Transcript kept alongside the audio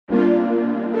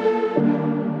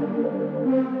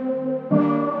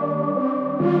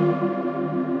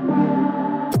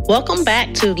Welcome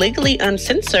back to Legally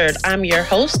Uncensored. I'm your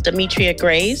host, Demetria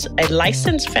Graces, a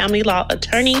licensed family law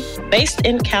attorney based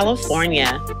in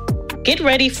California. Get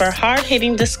ready for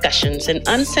hard-hitting discussions and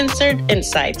uncensored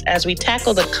insights as we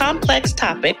tackle the complex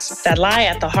topics that lie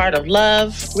at the heart of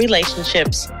love,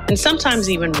 relationships, and sometimes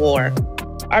even war.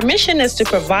 Our mission is to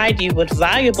provide you with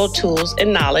valuable tools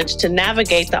and knowledge to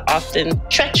navigate the often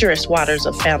treacherous waters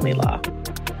of family law.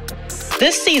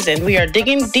 This season, we are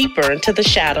digging deeper into the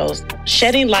shadows,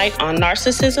 shedding light on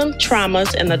narcissism,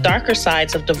 traumas, and the darker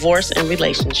sides of divorce and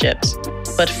relationships.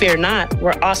 But fear not,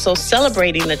 we're also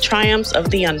celebrating the triumphs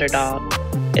of the underdog.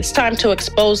 It's time to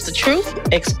expose the truth,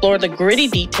 explore the gritty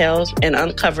details, and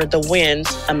uncover the wins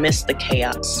amidst the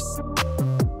chaos.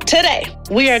 Today,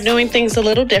 we are doing things a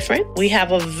little different. We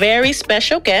have a very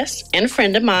special guest and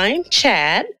friend of mine,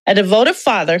 Chad, a devoted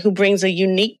father who brings a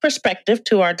unique perspective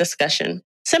to our discussion.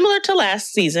 Similar to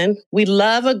last season, we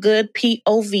love a good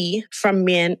POV from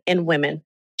men and women.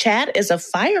 Chad is a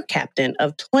fire captain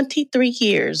of 23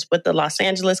 years with the Los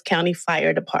Angeles County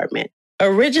Fire Department,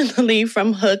 originally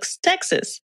from Hooks,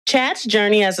 Texas. Chad's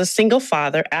journey as a single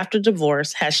father after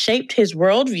divorce has shaped his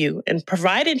worldview and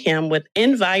provided him with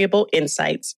invaluable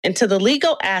insights into the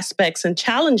legal aspects and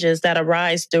challenges that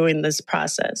arise during this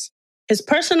process. His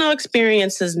personal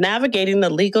experiences navigating the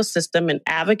legal system and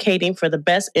advocating for the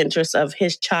best interests of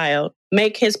his child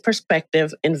make his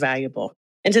perspective invaluable.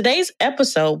 In today's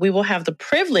episode, we will have the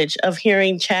privilege of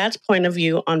hearing Chad's point of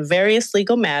view on various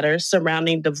legal matters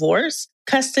surrounding divorce,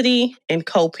 custody, and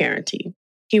co-parenting.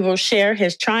 He will share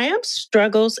his triumphs,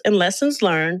 struggles, and lessons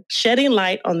learned, shedding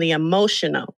light on the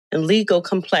emotional and legal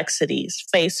complexities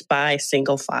faced by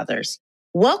single fathers.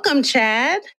 Welcome,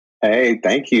 Chad. Hey,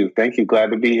 thank you. Thank you.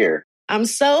 Glad to be here. I'm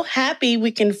so happy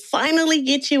we can finally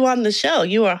get you on the show.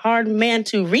 You are a hard man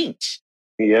to reach.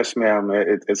 Yes, ma'am.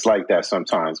 It's like that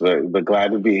sometimes, but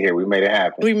glad to be here. We made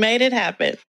it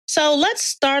happen. So let's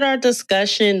start our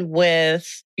discussion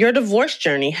with your divorce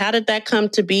journey. How did that come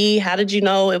to be? How did you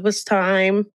know it was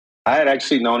time? I had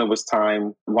actually known it was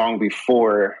time long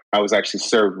before I was actually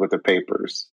served with the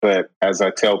papers. But as I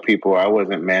tell people, I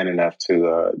wasn't man enough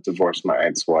to divorce my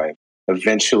ex-wife.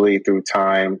 Eventually, through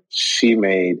time, she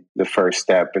made the first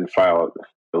step and filed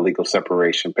the legal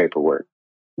separation paperwork.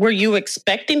 Were you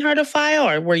expecting her to file,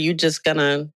 or were you just going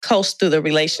to coast through the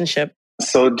relationship?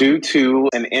 So due to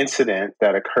an incident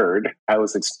that occurred, I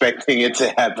was expecting it to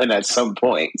happen at some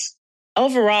point.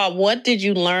 Overall, what did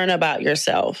you learn about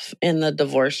yourself in the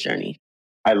divorce journey?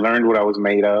 I learned what I was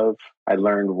made of. I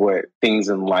learned what things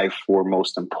in life were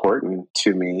most important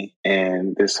to me.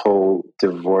 And this whole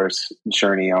divorce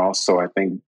journey also, I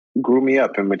think, grew me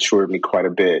up and matured me quite a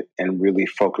bit and really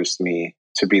focused me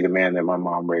to be the man that my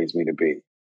mom raised me to be.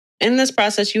 In this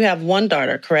process, you have one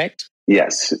daughter, correct?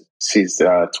 Yes, she's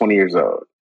 20 years old.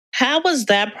 How was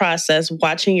that process,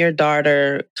 watching your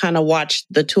daughter kind of watch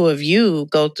the two of you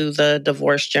go through the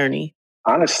divorce journey?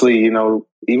 Honestly,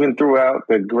 even throughout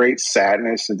the great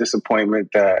sadness and disappointment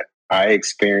that I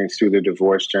experienced through the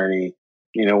divorce journey,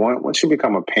 once you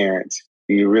become a parent,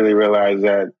 you really realize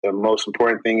that the most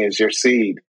important thing is your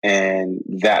seed. And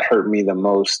that hurt me the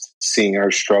most, seeing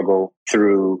her struggle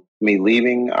through me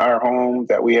leaving our home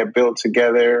that we had built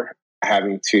together,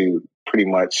 having to pretty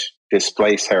much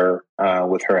displace her,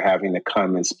 with her having to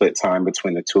come and split time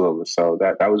between the two of us. So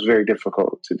that was very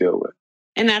difficult to deal with.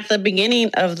 And at the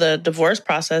beginning of the divorce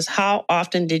process, how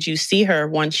often did you see her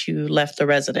once you left the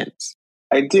residence?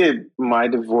 I did my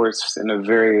divorce in a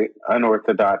very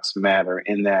unorthodox manner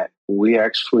in that we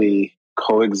actually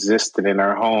coexisted in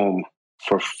our home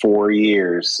for 4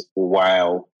 years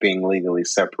while being legally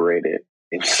separated.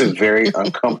 It was a very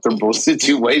uncomfortable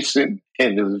situation,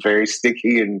 and it was very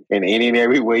sticky in any and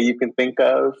every way you can think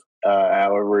of.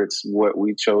 However, it's what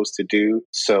we chose to do.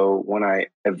 So when I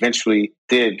eventually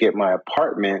did get my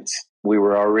apartment, we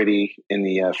were already in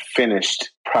the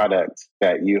finished product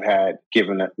that you had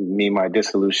given me my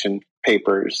dissolution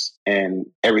papers, and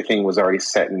everything was already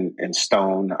set in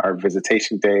stone, our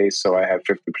visitation days. So I had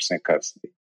 50%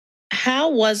 custody. How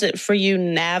was it for you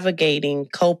navigating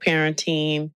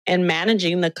co-parenting and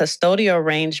managing the custodial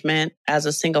arrangement as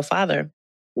a single father?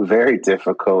 Very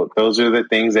difficult. Those are the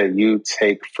things that you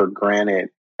take for granted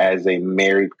as a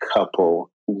married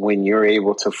couple when you're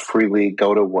able to freely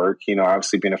go to work.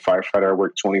 Obviously being a firefighter, I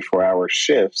work 24-hour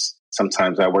shifts.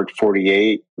 Sometimes I work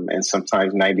 48 and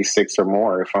sometimes 96 or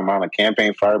more. If I'm on a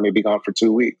campaign fire, maybe gone for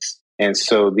 2 weeks. And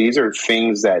so these are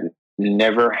things that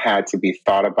never had to be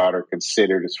thought about or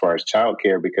considered as far as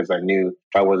childcare, because I knew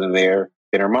if I wasn't there,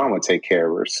 then her mom would take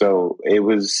care of her. So it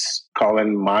was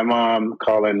calling my mom,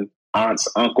 calling aunts,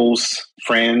 uncles,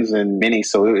 friends, and many.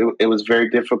 So it was very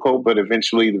difficult, but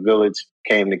eventually the village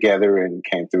came together and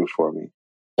came through for me.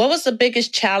 What was the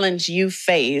biggest challenge you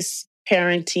faced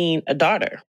parenting a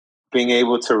daughter? Being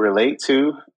able to relate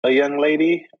to a young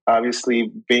lady,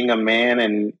 obviously being a man,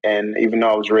 and even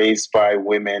though I was raised by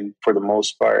women for the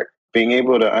most part, being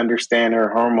able to understand her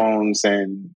hormones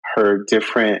and her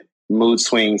different mood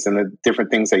swings and the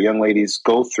different things that young ladies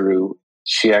go through.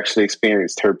 She actually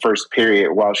experienced her first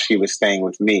period while she was staying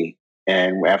with me.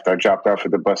 And after I dropped off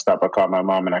at the bus stop, I called my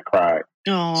mom and I cried.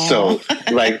 Aww. So,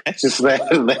 just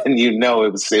letting you know,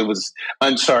 it was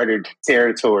uncharted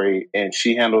territory, and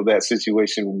she handled that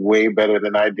situation way better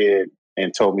than I did.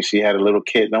 And told me she had a little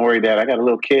kid. Don't worry, Dad, I got a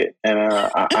little kid, and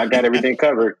I got everything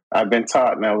covered. I've been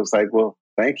taught, and I was like, well,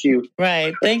 thank you.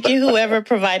 Right, thank you, whoever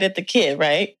provided the kid.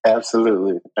 Right?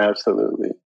 Absolutely, absolutely.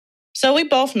 So we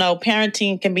both know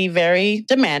parenting can be very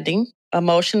demanding,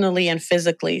 emotionally and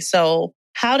physically. So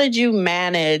how did you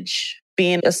manage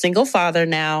being a single father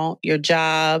now, your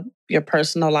job, your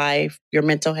personal life, your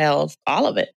mental health, all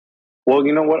of it? Well,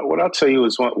 you know what I'll tell you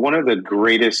is one of the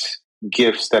greatest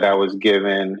gifts that I was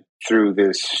given through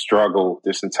this struggle,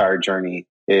 this entire journey,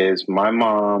 is my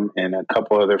mom and a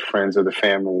couple other friends of the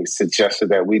family suggested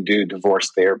that we do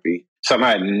divorce therapy, something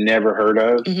I had never heard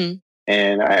of. Mm-hmm.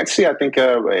 And I think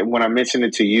when I mentioned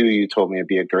it to you, you told me it'd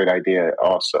be a great idea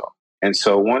also. And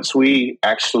so once we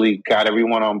actually got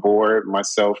everyone on board,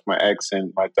 myself, my ex,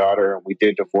 and my daughter, we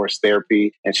did divorce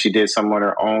therapy, and she did some on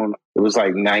her own. It was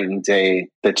like night and day,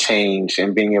 the change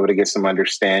and being able to get some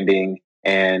understanding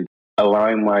and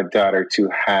allowing my daughter to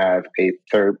have a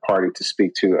third party to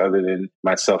speak to other than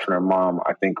myself and her mom,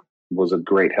 I think was a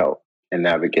great help in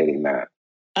navigating that.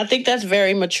 I think that's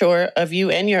very mature of you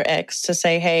and your ex to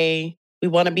say, hey, we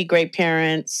want to be great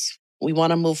parents. We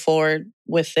want to move forward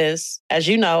with this. As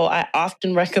you know, I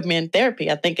often recommend therapy.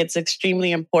 I think it's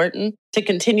extremely important to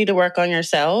continue to work on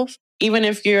yourself, even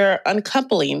if you're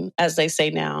uncoupling, as they say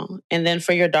now. And then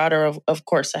for your daughter, of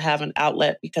course, to have an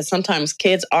outlet, because sometimes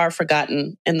kids are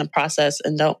forgotten in the process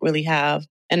and don't really have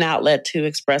an outlet to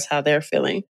express how they're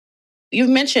feeling. You've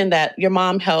mentioned that your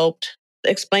mom helped.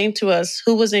 Explain to us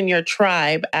who was in your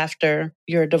tribe after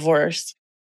your divorce.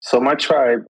 So my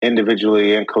tribe,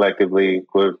 individually and collectively,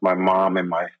 with my mom and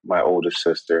my oldest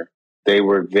sister, they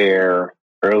were there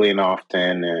early and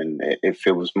often. And if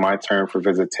it was my turn for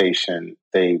visitation,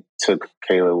 they took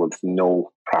Kayla with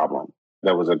no problem.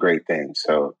 That was a great thing.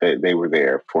 So they were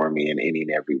there for me in any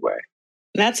and every way.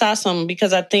 That's awesome,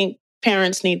 because I think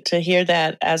parents need to hear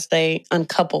that as they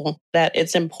uncouple, that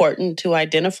it's important to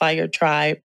identify your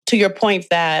tribe. To your point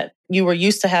that you were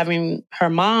used to having her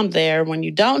mom there, when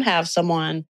you don't have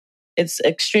someone, it's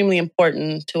extremely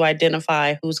important to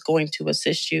identify who's going to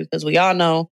assist you, because we all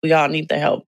know we all need the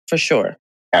help for sure.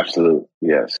 Absolutely.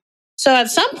 Yes. So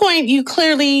at some point, you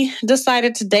clearly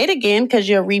decided to date again because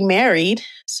you're remarried.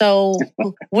 So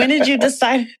when did you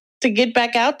decide to get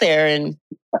back out there and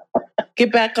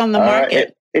get back on the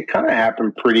market? It kind of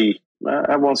happened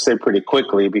I won't say pretty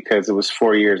quickly, because it was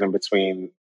 4 years in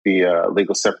between the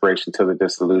legal separation to the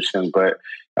dissolution. But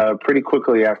pretty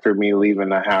quickly after me leaving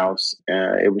the house,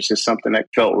 it was just something that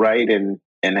felt right and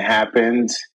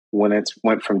happened when it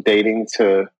went from dating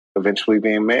to eventually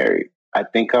being married. I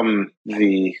think I'm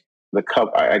the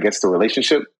couple, I guess the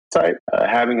relationship type.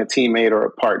 Having a teammate or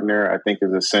a partner, I think,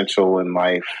 is essential in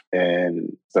life,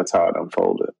 and that's how it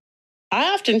unfolded.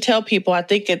 I often tell people I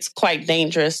think it's quite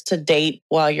dangerous to date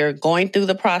while you're going through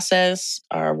the process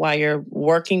or while you're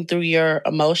working through your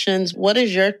emotions. What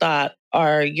is your thought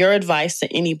or your advice to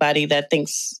anybody that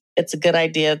thinks it's a good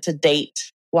idea to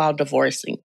date while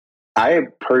divorcing? I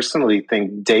personally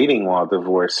think dating while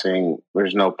divorcing,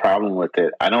 there's no problem with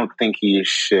it. I don't think you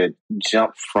should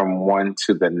jump from one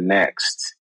to the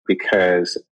next,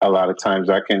 because a lot of times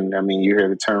you hear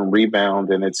the term rebound,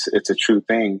 and it's a true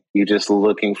thing. You're just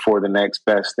looking for the next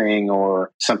best thing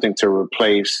or something to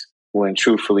replace, when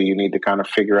truthfully you need to kind of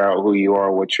figure out who you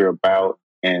are, what you're about,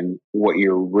 and what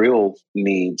your real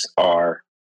needs are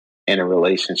in a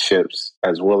relationships,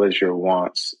 as well as your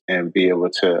wants, and be able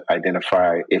to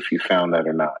identify if you found that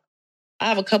or not. I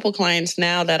have a couple clients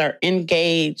now that are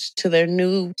engaged to their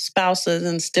new spouses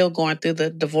and still going through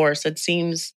the divorce. It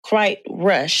seems quite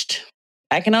rushed.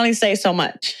 I can only say so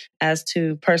much as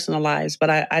to personal lives,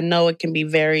 but I know it can be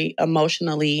very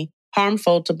emotionally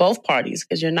harmful to both parties,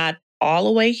 because you're not all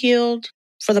the way healed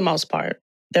for the most part.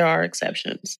 There are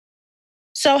exceptions.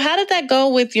 So how did that go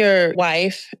with your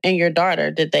wife and your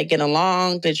daughter? Did they get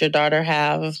along? Did your daughter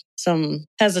have some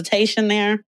hesitation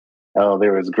there? Oh,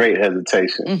 there was great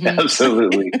hesitation. Mm-hmm.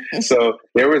 Absolutely. So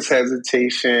there was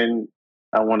hesitation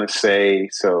I want to say,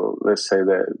 so let's say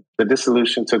that the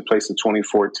dissolution took place in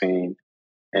 2014.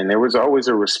 And there was always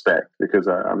a respect because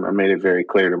I made it very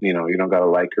clear to, you don't got to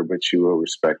like her, but you will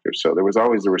respect her. So there was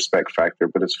always the respect factor.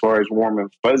 But as far as warm and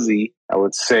fuzzy, I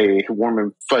would say warm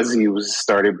and fuzzy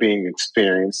started being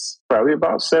experienced probably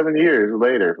about 7 years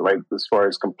later. Like as far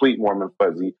as complete warm and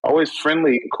fuzzy, always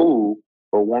friendly and cool,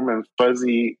 but warm and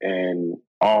fuzzy and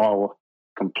all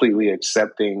completely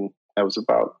accepting. That was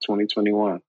about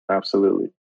 2021. Absolutely.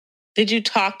 Did you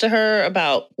talk to her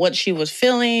about what she was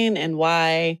feeling and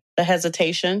why the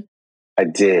hesitation? I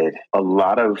did. A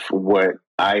lot of what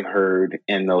I heard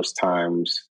in those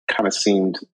times kind of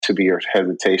seemed to be her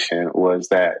hesitation was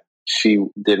that she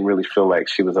didn't really feel like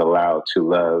she was allowed to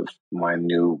love my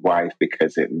new wife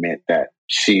because it meant that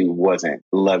she wasn't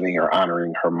loving or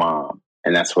honoring her mom.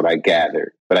 And that's what I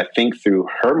gathered. But I think through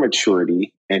her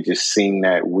maturity and just seeing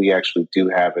that we actually do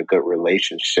have a good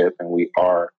relationship and we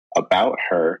are about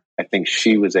her, I think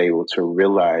she was able to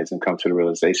realize and come to the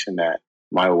realization that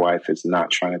my wife is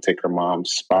not trying to take her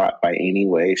mom's spot by any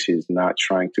way. She's not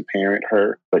trying to parent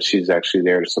her, but she's actually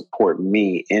there to support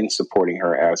me in supporting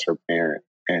her as her parent.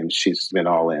 And she's been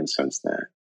all in since then.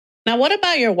 Now, what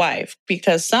about your wife?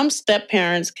 Because some step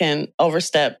parents can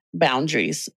overstep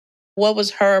boundaries. What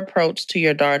was her approach to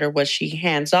your daughter? Was she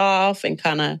hands off and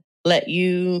kind of let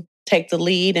you take the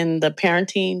lead in the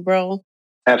parenting role?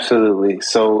 Absolutely.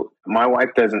 So my wife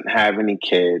doesn't have any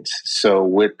kids. So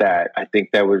with that, I think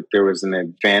there was an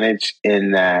advantage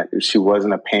in that she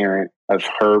wasn't a parent of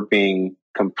her being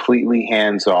completely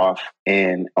hands off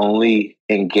and only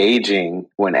engaging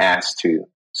when asked to.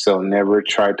 So never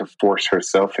tried to force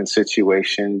herself in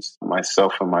situations,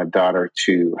 myself and my daughter,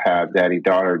 to have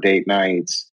daddy-daughter date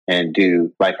nights and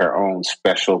do like our own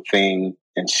special thing.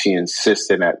 And she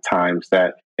insisted at times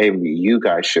that, hey, you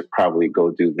guys should probably go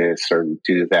do this or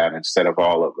do that instead of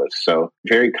all of us. So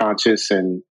very conscious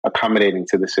and accommodating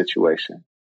to the situation.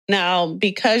 Now,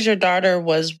 because your daughter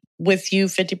was with you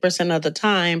 50% of the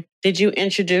time, did you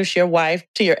introduce your wife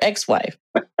to your ex-wife?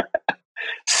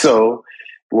 So,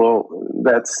 well,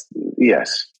 that's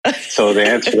yes. So the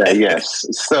answer to that, yes.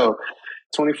 So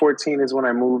 2014 is when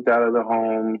I moved out of the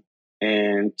home.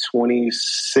 And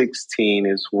 2016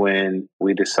 is when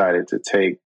we decided to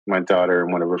take my daughter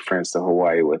and one of her friends to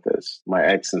Hawaii with us. My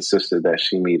ex insisted that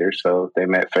she meet her. So they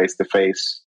met face to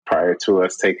face prior to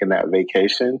us taking that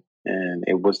vacation. And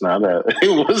it was not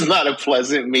a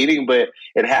pleasant meeting, but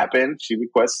it happened. She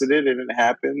requested it and it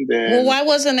happened. And well, why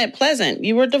wasn't it pleasant?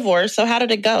 You were divorced. So how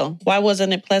did it go? Why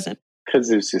wasn't it pleasant? Because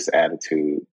it was just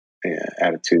attitude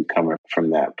coming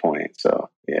from that point. So,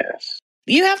 yes.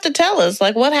 You have to tell us,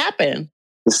 like, what happened?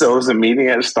 So it was a meeting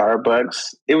at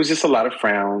Starbucks. It was just a lot of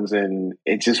frowns and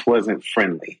it just wasn't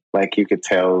friendly. Like you could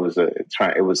tell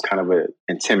it was kind of an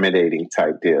intimidating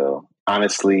type deal.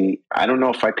 Honestly, I don't know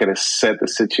if I could have set the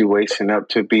situation up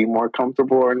to be more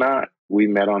comfortable or not. We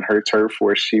met on her turf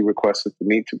where she requested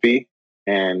me to be,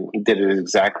 and we did it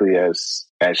exactly as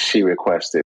she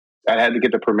requested. I had to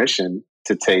get the permission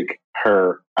to take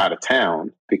her out of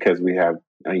town because we have,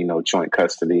 joint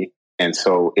custody. And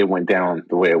so it went down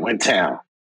the way it went down.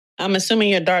 I'm assuming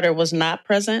your daughter was not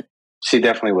present? She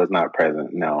definitely was not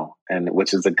present, no. And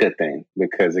which is a good thing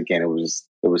because, again, it was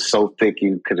so thick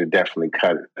you could have definitely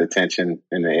cut the tension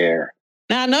in the air.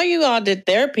 Now, I know you all did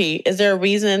therapy. Is there a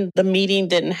reason the meeting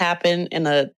didn't happen in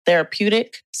a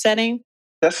therapeutic setting?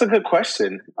 That's a good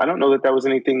question. I don't know that was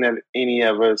anything that any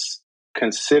of us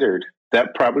considered.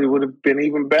 That probably would have been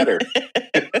even better.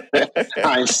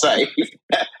 Hindsight,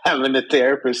 having a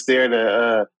therapist there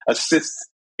to assist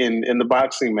in the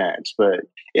boxing match, but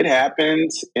it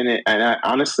happened, and I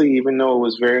honestly, even though it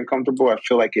was very uncomfortable, I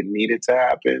feel like it needed to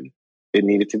happen. It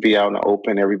needed to be out in the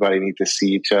open. Everybody needed to see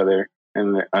each other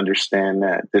and understand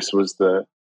that this was the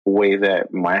way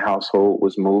that my household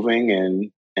was moving,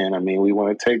 and I mean, we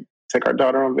want to take our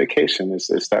daughter on vacation.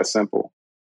 It's that simple.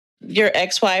 Your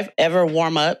ex-wife ever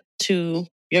warm up to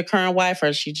your current wife,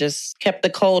 or she just kept the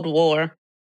Cold War?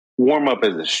 Warm up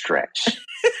is a stretch.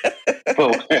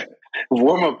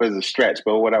 Warm up is a stretch.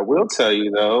 But what I will tell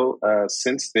you, though,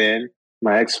 since then,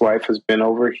 my ex-wife has been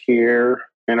over here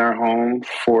in our home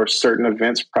for certain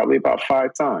events probably about 5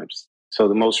 times. So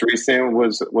the most recent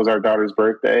was our daughter's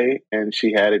birthday, and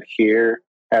she had it here,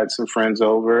 had some friends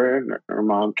over, and her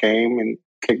mom came and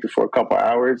kicked it for a couple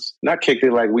hours. Not kicked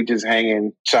it like we just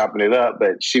hanging, chopping it up,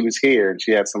 but she was here and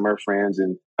she had some of her friends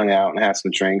and hung out and had some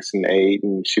drinks and ate,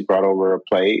 and she brought over a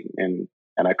plate and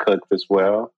I cooked as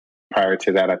well. Prior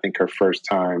to that, I think her first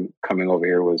time coming over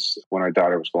here was when our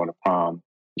daughter was going to prom.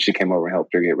 She came over and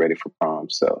helped her get ready for prom.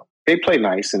 So they play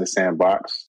nice in the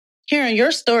sandbox. hearing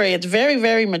your story, it's very,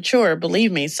 very mature.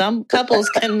 Believe me, some couples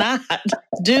cannot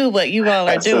do what you all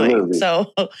are doing.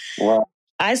 So well,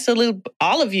 I salute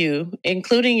all of you,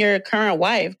 including your current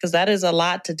wife, because that is a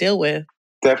lot to deal with.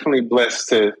 Definitely blessed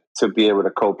to be able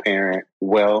to co-parent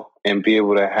well and be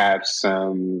able to have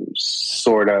some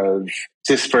sort of,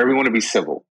 just for everyone to be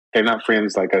civil. They're not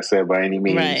friends, like I said, by any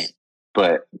means, right,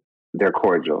 but they're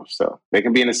cordial. So they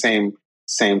can be in the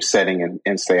same setting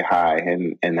and say hi,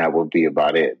 and that will be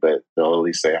about it, but they'll at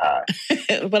least say hi.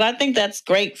 But I think that's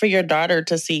great for your daughter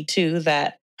to see too,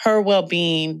 that her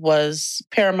well-being was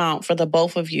paramount for the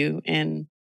both of you. And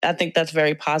I think that's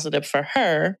very positive for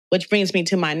her, which brings me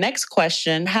to my next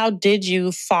question. How did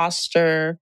you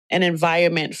foster an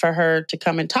environment for her to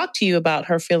come and talk to you about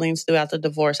her feelings throughout the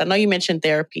divorce? I know you mentioned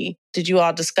therapy. Did you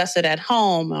all discuss it at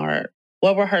home, or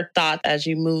what were her thoughts as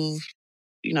you moved,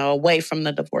 away from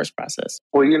the divorce process?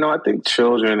 Well, I think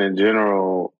children in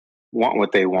general want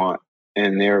what they want,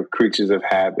 and they're creatures of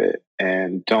habit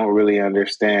and don't really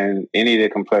understand any of the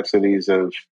complexities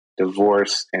of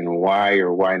divorce and why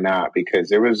or why not. Because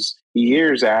there was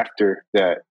years after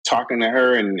that, talking to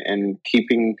her and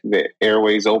keeping the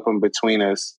airways open between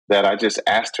us, that I just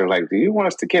asked her, like, do you want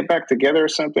us to get back together or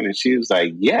something? And she was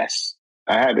like, yes.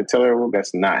 I had to tell her, well,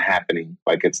 that's not happening.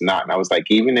 Like, it's not. And I was like,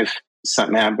 even if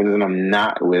something happens and I'm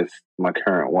not with my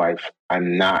current wife,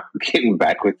 I'm not getting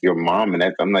back with your mom. And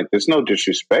I'm like, there's no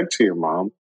disrespect to your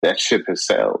mom. That ship has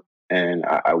sailed, and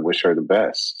I wish her the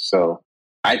best. So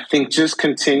I think just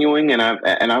continuing, and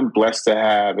I'm blessed to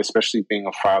have, especially being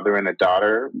a father and a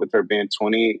daughter, with her being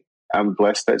 20, I'm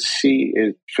blessed that she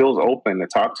feels open to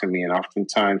talk to me, and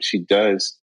oftentimes she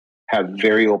does have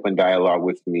very open dialogue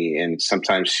with me, and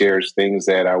sometimes shares things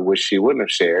that I wish she wouldn't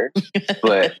have shared.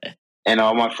 But and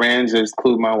all my friends,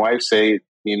 including my wife, say,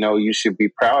 you should be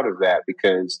proud of that,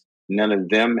 because none of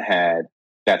them had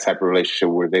that type of relationship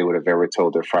where they would have ever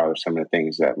told their father some of the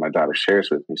things that my daughter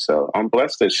shares with me. So I'm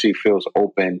blessed that she feels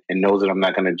open and knows that I'm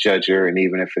not going to judge her. And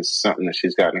even if it's something that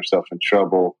she's gotten herself in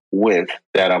trouble with,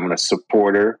 that I'm going to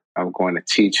support her, I'm going to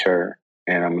teach her,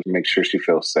 and I'm going to make sure she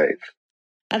feels safe.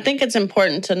 I think it's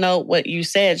important to note what you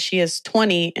said. She is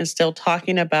 20 and still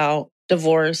talking about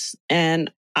divorce.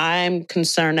 And I'm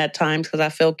concerned at times because I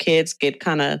feel kids get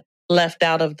kind of left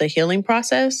out of the healing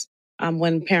process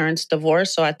when parents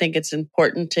divorce. So I think it's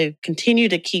important to continue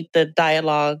to keep the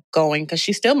dialogue going, because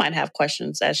she still might have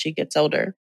questions as she gets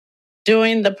older.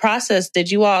 During the process,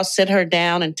 did you all sit her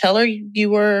down and tell her you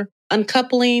were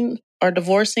uncoupling or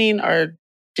divorcing, or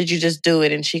did you just do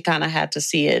it and she kind of had to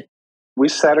see it? We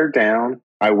sat her down.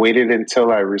 I waited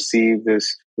until I received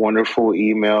this wonderful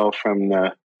email from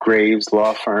the Graves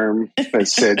law firm that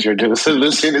said your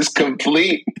dissolution is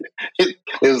complete. It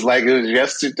was like it was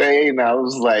yesterday, and I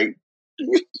was like,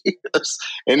 yes.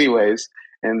 Anyways.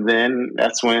 And then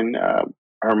that's when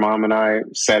her mom and I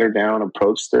sat her down,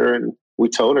 approached her, and we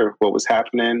told her what was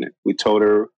happening. We told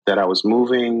her that I was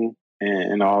moving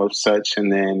and all of such.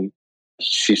 And then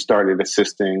she started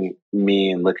assisting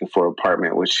me and looking for an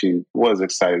apartment, which she was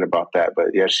excited about that.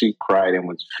 But yeah, she cried and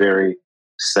was very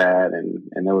sad. And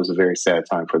it was a very sad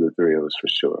time for the three of us, for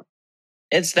sure.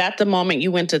 Is that the moment you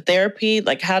went to therapy?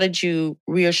 Like, how did you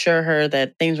reassure her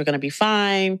that things were going to be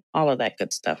fine? All of that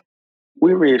good stuff.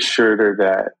 We reassured her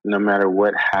that no matter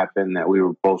what happened, that we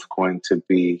were both going to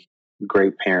be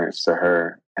great parents to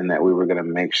her, and that we were going to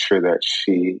make sure that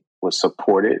she was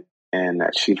supported and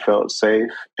that she felt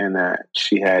safe and that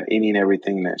she had any and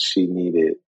everything that she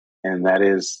needed. And that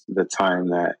is the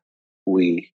time that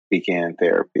we began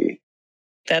therapy.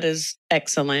 That is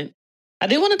excellent. I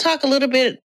do want to talk a little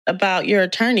bit about your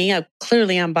attorney.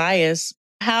 Clearly, I'm biased.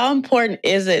 How important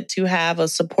is it to have a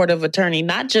supportive attorney,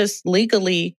 not just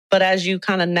legally, but as you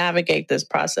kind of navigate this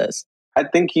process? I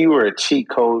think you were a cheat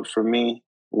code for me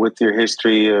with your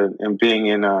history and being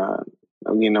in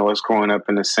us growing up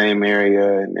in the same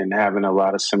area and having a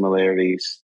lot of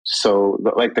similarities. So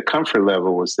the comfort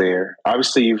level was there.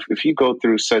 Obviously, if you go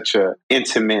through such a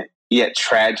intimate yet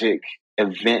tragic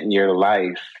event in your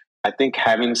life, I think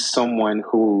having someone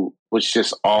who was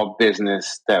just all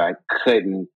business that I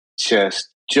couldn't just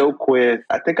joke with.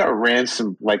 I think I ran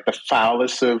some the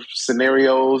foulest of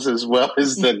scenarios as well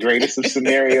as the greatest of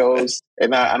scenarios.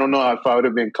 And I don't know if I would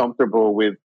have been comfortable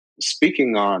with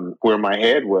speaking on where my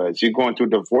head was. You're going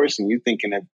through divorce and you're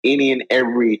thinking of any and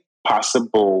every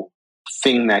possible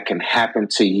thing that can happen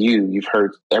to you.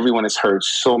 Everyone has heard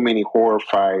so many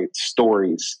horrified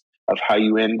stories of how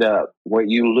you end up, what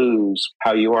you lose,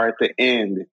 how you are at the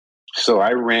end. So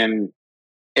I ran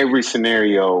every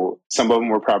scenario. Some of them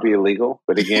were probably illegal,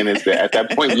 but again, at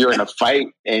that point you're in a fight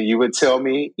and you would tell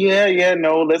me, yeah,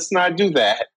 no, let's not do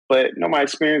that. But no, my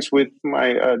experience with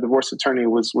my divorce attorney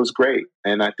was great,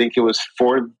 and I think it was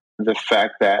for the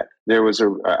fact that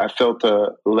I felt a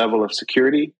level of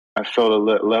security. I felt a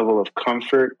level of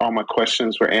comfort. All my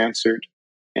questions were answered.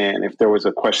 And if there was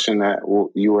a question that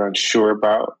you were unsure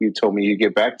about, you told me you'd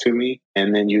get back to me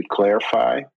and then you'd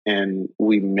clarify. And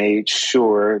we made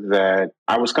sure that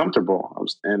I was comfortable.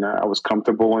 I was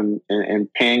comfortable in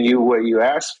paying you what you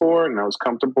asked for, and I was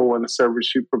comfortable in the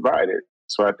service you provided.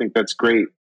 So I think that's great.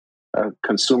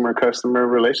 Consumer-customer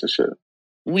relationship.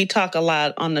 We talk a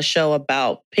lot on the show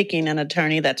about picking an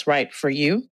attorney that's right for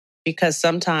you, because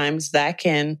sometimes that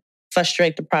can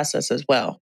frustrate the process as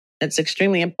well. It's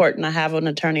extremely important to have an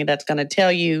attorney that's going to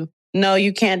tell you, no,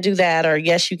 you can't do that, or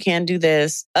yes, you can do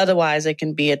this. Otherwise, it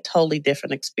can be a totally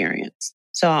different experience.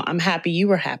 So I'm happy you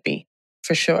were happy,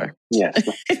 for sure. Yes,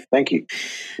 thank you.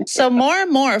 So more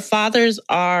and more fathers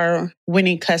are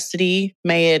winning custody,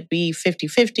 may it be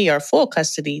 50-50 or full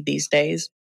custody these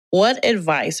days. What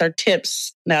advice or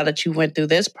tips, now that you went through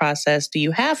this process, do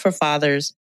you have for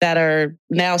fathers that are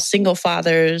now single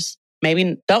fathers,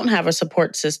 maybe don't have a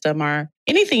support system, or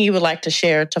anything you would like to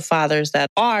share to fathers that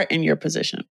are in your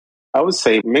position? I would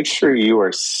say make sure you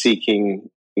are seeking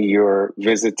your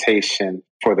visitation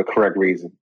for the correct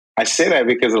reason. I say that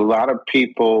because a lot of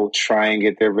people try and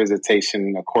get their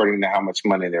visitation according to how much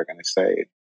money they're going to save.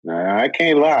 Now, I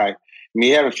can't lie. Me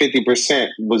having 50%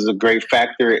 was a great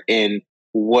factor in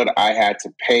what I had to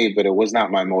pay, but it was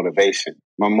not my motivation.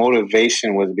 My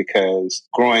motivation was because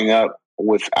growing up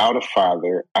without a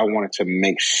father, I wanted to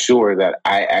make sure that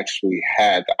I actually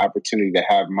had the opportunity to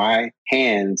have my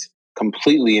hands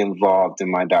completely involved in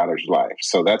my daughter's life.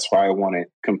 So that's why I wanted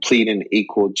complete and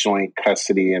equal joint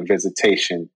custody and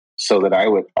visitation, so that I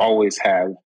would always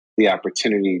have the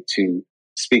opportunity to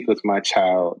speak with my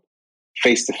child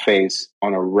face to face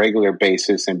on a regular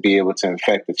basis and be able to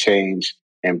effect the change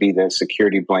and be that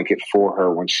security blanket for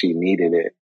her when she needed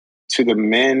it. To the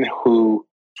men who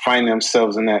find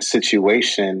themselves in that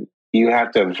situation, you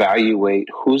have to evaluate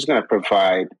who's going to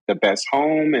provide the best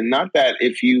home. And not that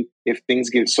if things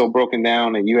get so broken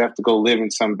down and you have to go live in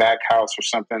some back house or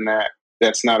something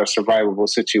that's not a survivable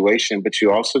situation, but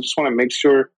you also just want to make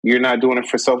sure you're not doing it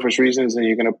for selfish reasons and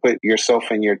you're going to put yourself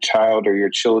and your child or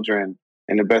your children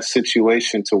in the best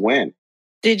situation to win.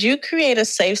 Did you create a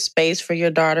safe space for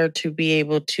your daughter to be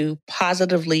able to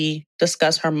positively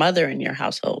discuss her mother in your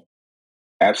household?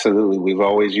 Absolutely. We've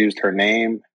always used her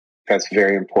name. That's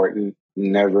very important.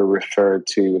 Never referred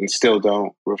to, and still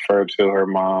don't refer to her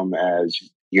mom as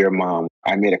your mom.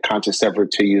 I made a conscious effort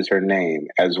to use her name,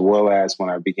 as well as when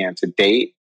I began to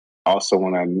date. Also,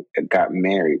 when I got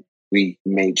married, we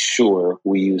made sure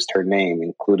we used her name,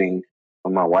 including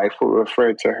when my wife would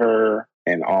refer to her,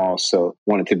 and also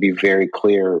wanted to be very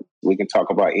clear. We can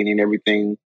talk about any and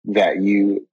everything that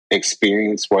you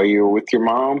experienced while you were with your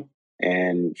mom,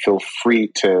 and feel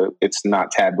free to, it's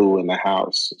not taboo in the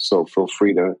house. So feel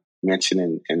free to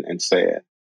mention and say it.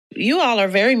 You all are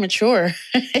very mature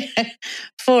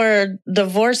for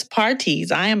divorce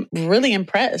parties. I am really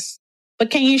impressed. But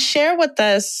can you share with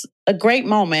us a great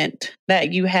moment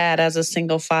that you had as a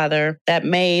single father that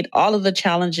made all of the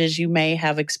challenges you may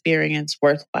have experienced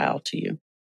worthwhile to you?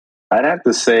 I'd have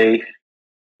to say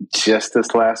just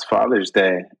this last Father's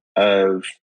Day of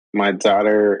my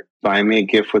daughter buying me a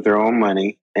gift with her own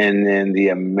money, and then the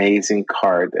amazing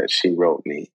card that she wrote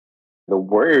me. The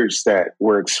words that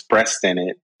were expressed in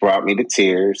it brought me to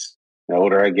tears. The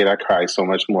older I get, I cry so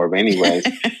much more. But anyways,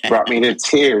 brought me to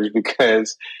tears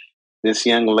because this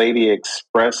young lady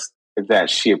expressed that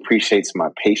she appreciates my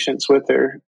patience with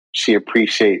her. She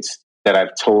appreciates that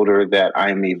I've told her that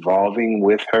I'm evolving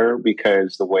with her,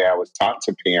 because the way I was taught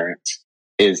to parent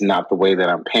is not the way that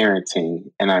I'm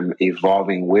parenting. And I'm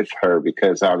evolving with her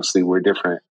because obviously we're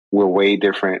different. We're way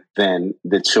different than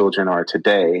the children are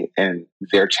today. And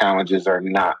their challenges are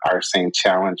not our same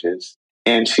challenges.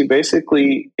 And she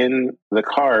basically, in the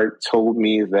card, told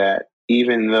me that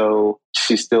even though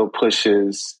she still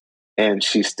pushes and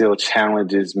she still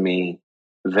challenges me,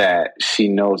 that she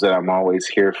knows that I'm always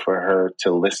here for her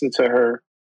to listen to her,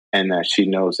 and that she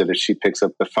knows that if she picks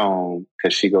up the phone,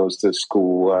 because she goes to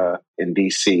school in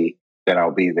DC, that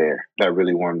I'll be there. That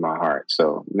really warmed my heart.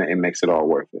 So it makes it all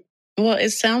worth it. Well, it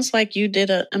sounds like you did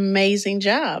an amazing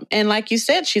job. And like you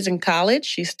said, she's in college.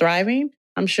 She's thriving.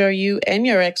 I'm sure you and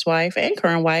your ex-wife and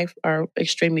current wife are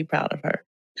extremely proud of her.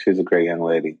 She's a great young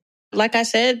lady. Like I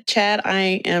said, Chad,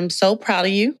 I am so proud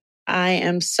of you. I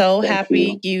am so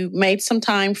happy you made some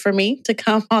time for me to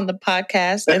come on the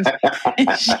podcast and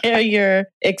share your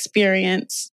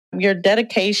experience. Your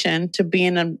dedication to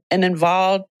being an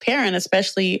involved parent,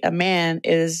 especially a man,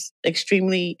 is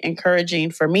extremely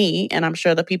encouraging for me, and I'm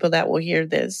sure the people that will hear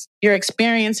this. Your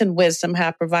experience and wisdom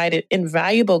have provided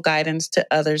invaluable guidance to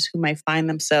others who may find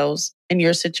themselves in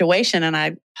your situation, and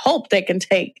I hope they can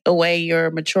take away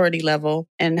your maturity level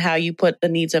and how you put the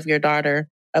needs of your daughter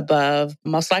above,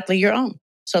 most likely, your own.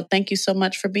 So thank you so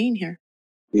much for being here.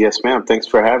 Yes, ma'am. Thanks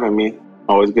for having me.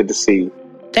 Always good to see you.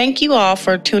 Thank you all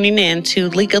for tuning in to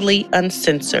Legally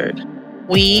Uncensored.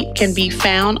 We can be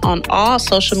found on all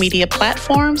social media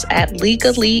platforms at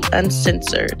Legally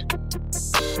Uncensored.